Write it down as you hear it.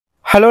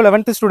Hello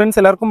 11th students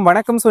எல்லாருக்கும்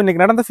வணக்கம். So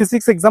இன்னைக்கு நடந்த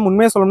ஃபிசிக்ஸ் எக்ஸாம்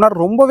உண்மையை சொல்லணும்னா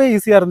ரொம்பவே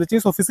ஈஸியாக இருந்துச்சு.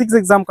 ஸோ ஃபிசிக்ஸ்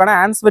எக்ஸாமுக்கான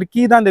ஆன்சர்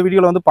கீ தான் இந்த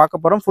வீடியோவில் வந்து பார்க்க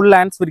போகிறோம். Full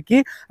answer key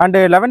and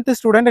 11th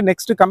student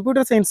next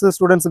computer science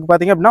ஸ்டூடெண்ட்ஸுக்கு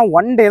பார்த்தீங்க அப்படின்னா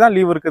 1 டே தான்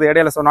லீவ் இருக்குது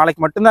இடையில. ஸோ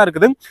நாளைக்கு மட்டும்தான்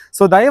இருக்குது.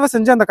 ஸோ தயவு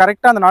செஞ்சு அந்த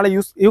கரெக்டாக அந்த நாளை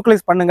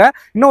யூட்டிலைஸ் பண்ணுங்க.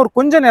 இன்னும் ஒரு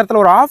கொஞ்சம்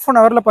நேரத்தில் ஒரு ½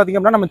 அன் ஹவரில் பார்த்தீங்க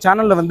அப்படின்னா நம்ம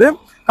சேனலில் வந்து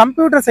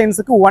கம்ப்யூட்டர்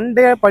சயின்ஸுக்கு 1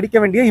 டே படிக்க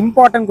வேண்டிய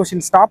important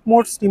questions, top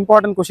most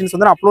important questions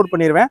வந்து நான் அப்லோட்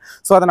பண்ணிடுவேன்.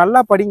 ஸோ அதை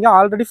நல்லா படிங்க.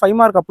 ஆல்ரெடி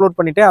 5 மார்க் அப்லோட்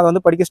பண்ணிட்டு அதை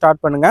வந்து படிக்க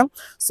ஸ்டார்ட் பண்ணுங்க.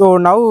 ஸோ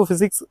நவ்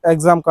ஃபிசிக்ஸ்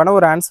எக்ஸாமுக்கான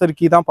ஒரு ஆன்சர்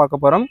கீ தான்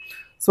பார்க்க போகிறோம்.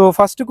 ஸோ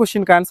ஃபர்ஸ்ட்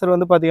கொஸ்டினுக்கு ஆன்சர்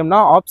வந்து பார்த்தீங்கன்னா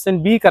ஆப்ஷன்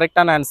பி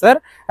கரெக்டான ஆன்சர்.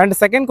 அண்ட்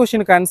செகண்ட்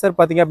கொஸ்டினுக்கு ஆன்சர்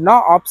பார்த்தீங்க அப்படின்னா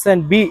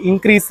ஆப்ஷன் பி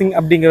இன்க்ரீசிங்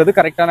அப்படிங்கிறது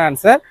கரெக்டான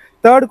ஆன்சர்.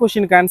 தேர்ட்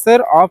கொஸ்டினுக்கு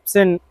ஆன்சர்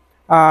ஆப்ஷன்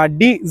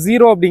டி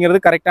 0 அப்படிங்கிறது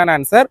கரெக்டான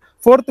ஆன்சர்.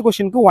 ஃபோர்த்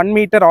கொஸ்டினுக்கு 1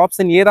 மீட்டர்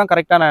ஆப்ஷன் ஏ தான்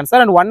கரெக்டான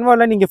ஆன்சர். அண்ட் 1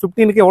 வேர்டில் நீங்கள்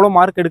 15க்கு எவ்வளோ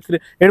மார்க்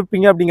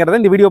எடுப்பீங்க அப்படிங்கிறத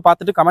இந்த வீடியோ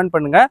பார்த்துட்டு கமெண்ட்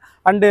பண்ணுங்க.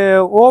 அண்டு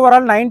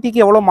ஓவரால் 90க்கு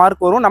எவ்வளோ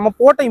மார்க் வரும், நம்ம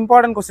போட்ட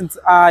இம்பார்ட்டன்ட் கொஸ்டின்ஸ்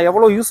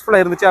எவ்வளோ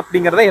யூஸ்ஃபுல்லாக இருந்துச்சு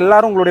அப்படிங்கிறத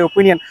எல்லாரும் உங்களுடைய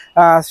ஒப்பீனியன்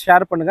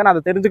ஷேர் பண்ணுங்க. நான்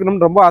அதை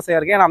தெரிஞ்சுக்கணும்னு ரொம்ப ஆசையாக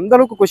இருக்கேன். ஏன்னா அந்த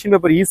அளவுக்கு கொஸ்டின்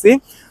பேப்பர் ஈஸி.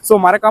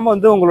 ஸோ மறக்காமல்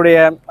வந்து உங்களுடைய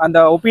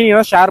அந்த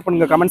ஒப்பீனியனை ஷேர்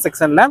பண்ணுங்க கமெண்ட்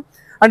செக்ஷனில்.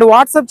 அண்ட்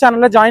வாட்ஸ்அப்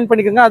சேனலில் ஜாயின்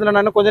பண்ணிக்கோங்க. அதில்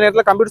நான் கொஞ்சம்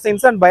நேரத்தில் computer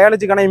science and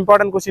பயாலஜிக்கான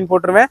important question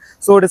போட்டுருவேன்.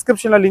 ஸோ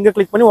டிஸ்கிரிப்ஷனில் லிங்க்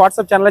கிளிக் பண்ணி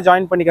வாட்ஸ்அப் சேனலில்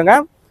ஜாயின் பண்ணிக்கோங்க.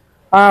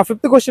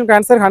 ஃபிஃப்த் கொஸ்டினுக்கு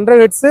ஆன்சர் 100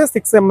 ஹெர்ட்ஸ்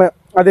 6 m,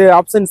 அது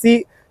ஆப்ஷன் சி.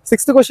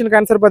 சிக்ஸ்த் கொஸ்டினுக்கு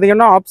ஆன்சர்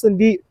பார்த்தீங்கன்னா option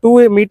D 2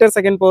 metre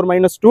second power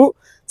 -2.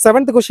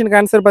 Seventh கொஸ்டினுக்கு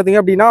ஆன்சர் பார்த்தீங்க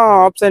அப்படின்னா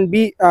ஆப்ஷன்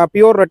பி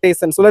பியூர்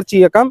ரொட்டேஷன், சுழற்சி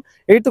இயக்கம்.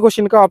 எய்த்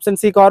கொஸ்டினுக்கு option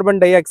C carbon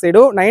di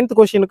oxide. 9th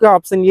கொஸ்டினுக்கு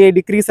option A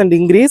degrees and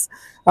increase.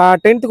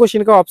 10th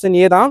கொஸ்டினுக்கு ஆப்ஷன்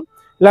ஏ தான்.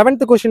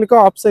 11th கொஸ்டினுக்கு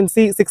ஆப்ஷன்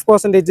சி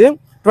 6%.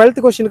 12th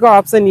கொஸ்டினுக்கு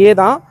ஆப்ஷன் ஏ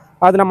தான்,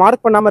 அது நான்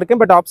மார்க் பண்ணாமல் இருக்கேன்,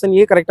 பட் ஆப்ஷன்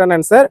ஏ கரெக்டான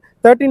ஆன்சர்.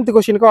 13th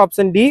கொஸ்டினுக்கு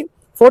ஆப்ஷன் டி.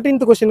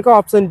 14th கொஸ்டினுக்கு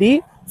ஆப்ஷன் டி.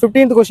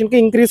 15th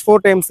கொஸ்டினுக்கு இன்க்ரீஸ் 4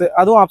 times,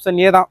 அதுவும் ஆப்ஷன்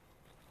ஏ தான்,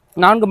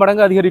 4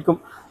 மடங்கு அதிகரிக்கும்.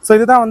 ஸோ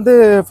இதுதான் வந்து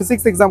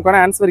ஃபிசிக்ஸ் எக்ஸாமுக்கான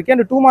ஆன்சர் இருக்கு.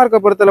 அண்ட் 2 மார்க்கை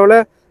பொறுத்தளவில்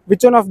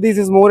which one of these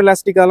is more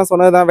elastic அதெல்லாம்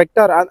சொன்னது தான்.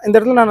 வெக்டார் இந்த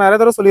இடத்துல நான் நிறைய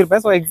தடவை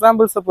சொல்லியிருப்பேன். ஸோ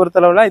எக்ஸாம்பிள்ஸை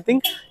பொறுத்தளவில் I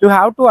think you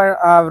have to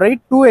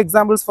right 2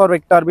 examples for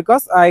vector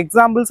because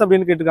examples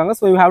அப்படின்னு கேட்டிருக்காங்க.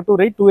 So you have to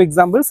right 2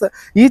 examples.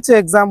 Each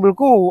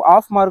எக்ஸாம்பிளுக்கும்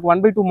 ½ mark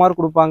 1/2 mark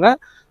கொடுப்பாங்க.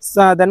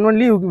 Then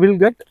only you will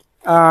get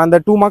அந்த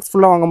 2 மார்க்ஸ்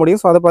ஃபுல்லாக வாங்க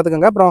முடியும். ஸோ அதை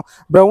பார்த்துக்கோங்க. அப்புறம்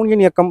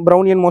ப்ரௌனியன் இயக்கம்,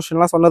 ப்ரௌனியன்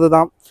மோஷன்லாம் சொன்னது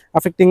தான்.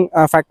 அஃபெக்டிங்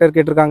ஃபேக்டர்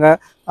கேட்டிருக்காங்க.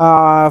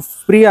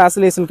 ஃப்ரீ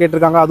ஆசிலேஷன்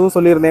கேட்டிருக்காங்க, அதுவும்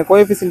சொல்லியிருந்தேன்.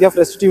 கோஎஃபிஷியன்ட் ஆஃப்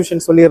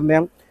ரெஸ்டிடியூஷன்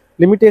சொல்லியிருந்தேன்.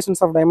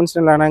 லிமிடேஷன்ஸ் ஆஃப்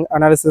டைமென்ஷனல்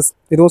அனாலிசிஸ்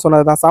இதுவும்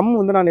சொன்னது தான். சம்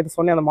வந்து நான் இது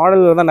சொன்னேன், அந்த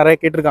மாடலில் தான் நிறைய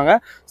கேட்டிருக்காங்க.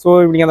 ஸோ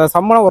நீங்கள் அந்த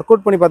சம்மெல்லாம் ஒர்க்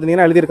அவுட் பண்ணி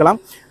பார்த்தீங்கன்னா எழுதிருக்கலாம்.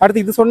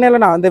 அடுத்து இது சொன்னேன்ல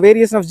நான், அந்த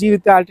variation of G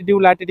with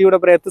altitude latitude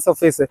அப்புறம் எர்த்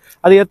சர்ஃபேஸ்,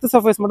 அது எர்த்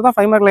சர்ஃபேஸ் மட்டும் தான்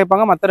 5 மார்க்கில்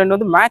கேட்பாங்க. மற்ற ரெண்டு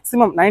வந்து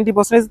மேக்ஸிமம்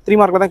 90% 3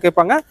 மார்க்கில் தான்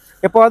கேட்பாங்க.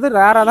 எப்போவாது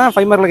ரேராக தான்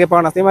 5 மார்க்கில்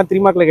கேட்பாங்க. அதே மாதிரி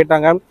 3 மார்க்கில்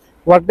கேட்டாங்க.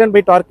 Work done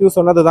by dark you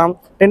சொன்னது தான்.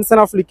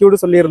 டென்ஷன் ஆஃப்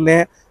லிக்யூடு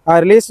சொல்லியிருந்தேன்.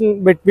 Relation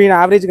between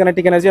average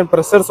கினெட்டிக் energy and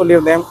pressure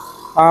சொல்லியிருந்தேன்.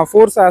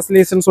 ஃபோர்ஸ்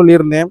ஆசிலேஷன்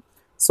சொல்லியிருந்தேன்.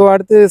 ஸோ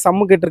அடுத்து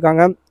சம்மு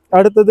கேட்டிருக்காங்க.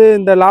 அடுத்தது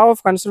இந்த law of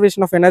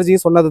conservation of energy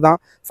சொன்னது தான்.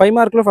 5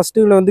 மார்க்கில்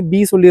ஃபஸ்ட்டு வந்து பி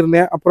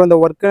சொல்லியிருந்தேன். அப்புறம் இந்த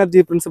ஒர்க் எனர்ஜி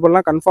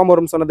பிரின்சிபல்லாம் கன்ஃபார்ம்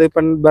வரும் சொன்னது.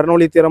 இப்போ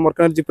Bernoulli theorem, work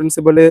energy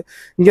principal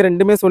இங்கே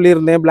ரெண்டுமே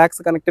சொல்லியிருந்தேன்.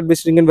 Blocks connected by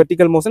string and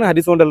vertical motion,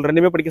 horizontal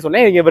ரெண்டுமே படிக்க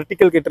சொன்னேன். இங்கே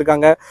வெர்டிகல்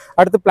கேட்டிருக்காங்க.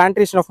 அடுத்து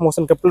பிளான்டேஷன் ஆஃப்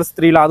மோஷன் கெப்லர்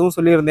 3ல அதுவும்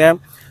சொல்லியிருந்தேன்.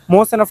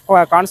 மோஷன் ஆஃப்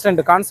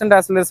கான்ஸ்டன்ட்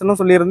ஆசிலரேஷனும்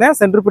சொல்லியிருந்தேன்.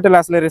 சென்ட்ரிபிட்டல்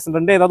ஆசிலரேஷன்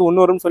ரெண்டு ஏதாவது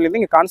ஒன்று வரும்னு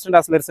சொல்லியிருந்தேன். இங்கே கான்ஸ்டன்ட்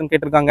ஆசிலரேஷன்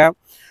கேட்டிருக்காங்க.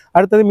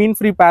 அடுத்தது மீன்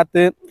ஃப்ரீ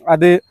பேத்து,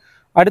 அது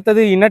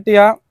அடுத்தது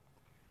இனட்டியா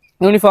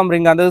யூனிஃபார்ம்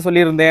ரிங் அந்த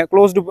சொல்லியிருந்தேன்.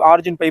 க்ளோஸ்டு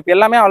ஆரிஜின் பைப்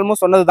எல்லாமே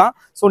ஆல்மோஸ்ட் சொன்னது தான்.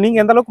 ஸோ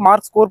நீங்கள் எந்த அளவுக்கு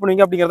மார்க் ஸ்கோர்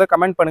பண்ணுவீங்க அப்படிங்கிறத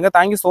கமெண்ட் பண்ணுங்கள்.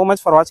 தேங்க்யூ ஸோ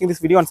மச் ஃபார் வாட்சிங்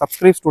this video and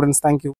subscribe students. Thank you.